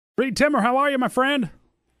Reed Timmer, how are you, my friend?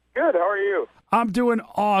 Good. How are you? I'm doing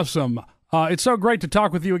awesome. It's so great to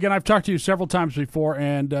talk with you again. I've talked to you several times before,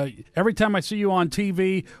 and every time I see you on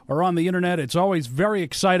TV or on the internet, it's always very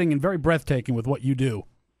exciting and very breathtaking with what you do.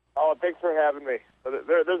 Oh, thanks for having me.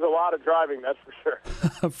 There's a lot of driving, that's for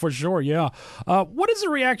sure. For sure, yeah. What is the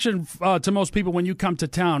reaction to most people when you come to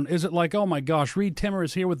town? Is it like, oh my gosh, Reed Timmer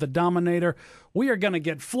is here with the Dominator. We are going to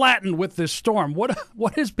get flattened with this storm.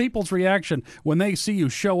 What is people's reaction when they see you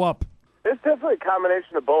show up? It's definitely a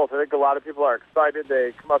combination of both. I think a lot of people are excited.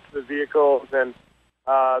 They come up to the vehicles and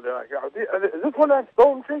they're like, is this one of those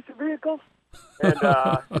Stone Chaser vehicles? And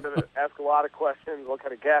they ask a lot of questions. What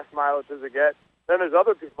kind of gas mileage does it get? Then there's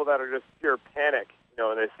other people that are just pure panic,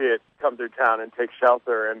 when they see it come through town and take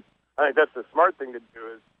shelter. And I think that's the smart thing to do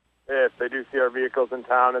is if they do see our vehicles in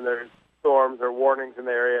town and there's storms or warnings in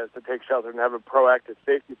the area, is to take shelter and have a proactive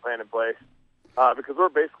safety plan in place. Because we're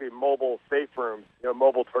basically mobile safe rooms,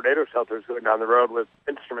 mobile tornado shelters going down the road with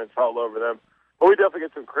instruments all over them. But we definitely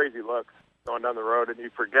get some crazy looks going down the road, and you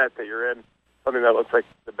forget that you're in something that looks like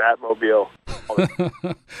the Batmobile.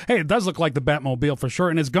 Hey, it does look like the Batmobile for sure,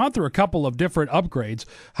 and it's gone through a couple of different upgrades.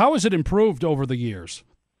 How has it improved over the years?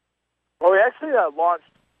 Well, we actually launched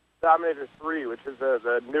Dominator 3, which is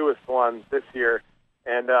the newest one this year,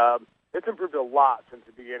 and it's improved a lot since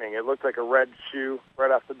the beginning. It looked like a red shoe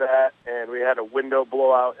right off the bat, and we had a window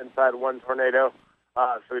blowout inside one tornado,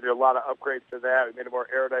 so we did a lot of upgrades to that. We made it more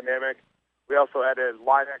aerodynamic. We also added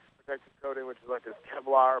Line-X protective coating, which is like this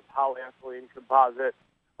Kevlar polyethylene composite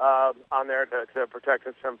on there to protect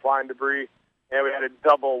us from flying debris. And we added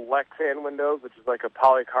double Lexan windows, which is like a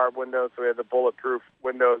polycarb window, so we had the bulletproof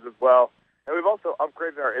windows as well. And we've also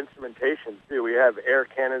upgraded our instrumentation, too. We have air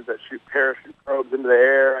cannons that shoot parachute probes into the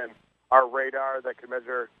air, and our radar that can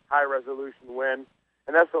measure high-resolution wind.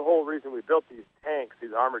 And that's the whole reason we built these tanks,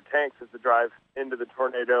 these armored tanks, is to drive into the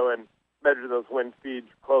tornado and measure those wind speeds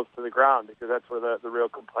close to the ground, because that's where the real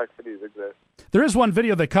complexities exist. There is one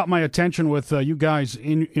video that caught my attention with you guys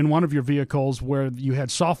in one of your vehicles where you had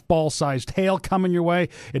softball-sized hail coming your way.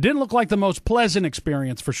 It didn't look like the most pleasant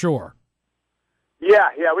experience, for sure. Yeah,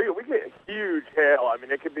 we get huge hail. I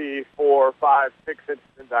mean, it could be 4, 5, 6 inches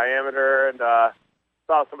in diameter, and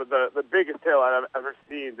saw some of the biggest hail I've ever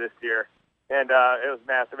seen this year, and it was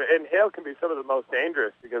massive. And hail can be some of the most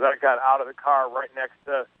dangerous, because I got out of the car right next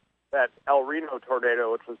to that El Reno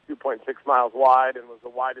tornado, which was 2.6 miles wide and was the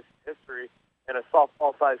widest in history, and a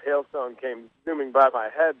softball-sized hailstone came zooming by my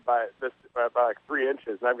head by like 3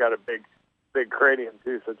 inches, and I've got a big cranium,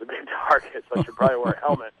 too, so it's a big target, so I should probably wear a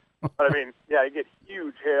helmet. But, I mean, yeah, you get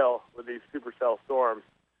huge hail with these supercell storms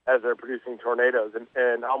as they're producing tornadoes,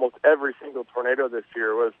 and almost every single tornado this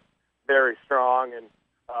year was very strong and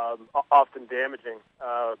often damaging.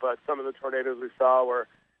 But some of the tornadoes we saw were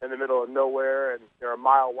in the middle of nowhere, and they're a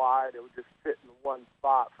mile wide. It would just sit in one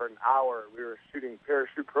spot for an hour. We were shooting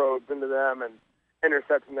parachute probes into them and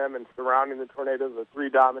intercepting them and surrounding the tornadoes with 3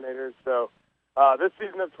 Dominators. So this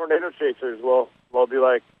season of Tornado Chasers will be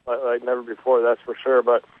like never before, that's for sure.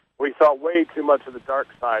 But we saw way too much of the dark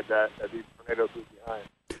side that these tornadoes leave behind.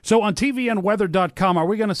 So on tvnweather.com, are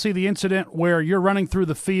we going to see the incident where you're running through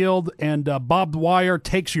the field and barbed wire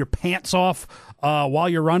takes your pants off while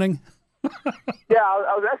you're running? Yeah,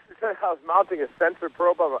 I was mounting a sensor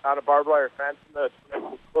probe on a barbed wire fence, and the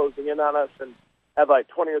tornado was closing in on us, and had like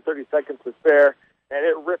 20 or 30 seconds to spare, and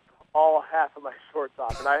it ripped all half of my shorts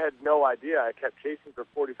off, and I had no idea. I kept chasing for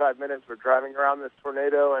 45 minutes. We're driving around this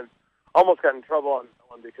tornado, and almost got in trouble on that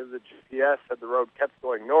one because the GPS said the road kept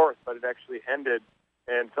going north, but it actually ended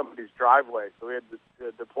in somebody's driveway. So we had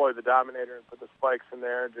to deploy the Dominator and put the spikes in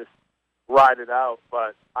there and just ride it out.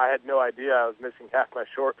 But I had no idea I was missing half my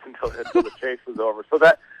shorts until the chase was over. So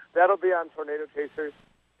that'll be on Tornado Chasers,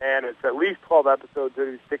 and it's at least 12 episodes,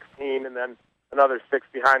 maybe 16, and then another 6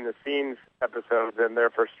 behind-the-scenes episodes, and they're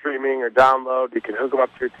for streaming or download. You can hook them up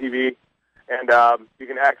to your TV, and you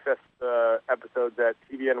can access the episodes at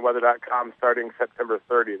tvnweather.com starting September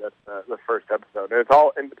 30. That's the first episode. And it's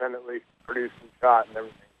all independently produced and shot and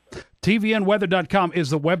everything. tvnweather.com is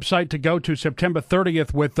the website to go to September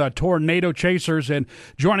 30th with Tornado Chasers. And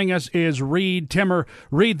joining us is Reed Timmer.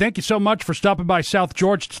 Reed, thank you so much for stopping by South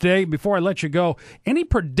Georgia today. Before I let you go, any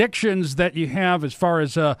predictions that you have as far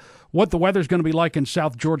as what the weather's going to be like in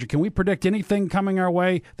South Georgia? Can we predict anything coming our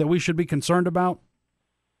way that we should be concerned about?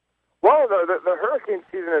 Well, the hurricane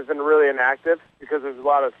season has been really inactive because there's a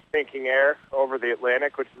lot of sinking air over the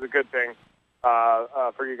Atlantic, which is a good thing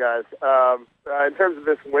for you guys. In terms of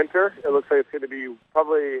this winter, it looks like it's going to be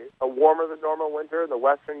probably a warmer than normal winter in the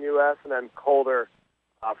western U.S. and then colder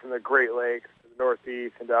from the Great Lakes to the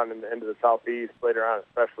northeast and down into the southeast later on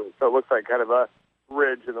especially. So it looks like kind of a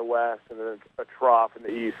ridge in the west and then a trough in the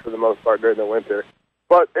east for the most part during the winter.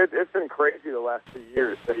 But it's been crazy the last 2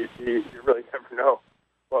 years, so you really never know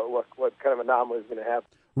what kind of anomaly is going to happen.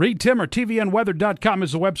 Reed Timmer, tvnweather.com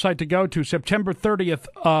is the website to go to. September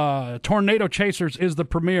 30th, Tornado Chasers is the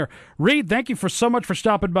premiere. Reed, thank you so much for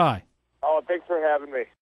stopping by. Oh, thanks for having me.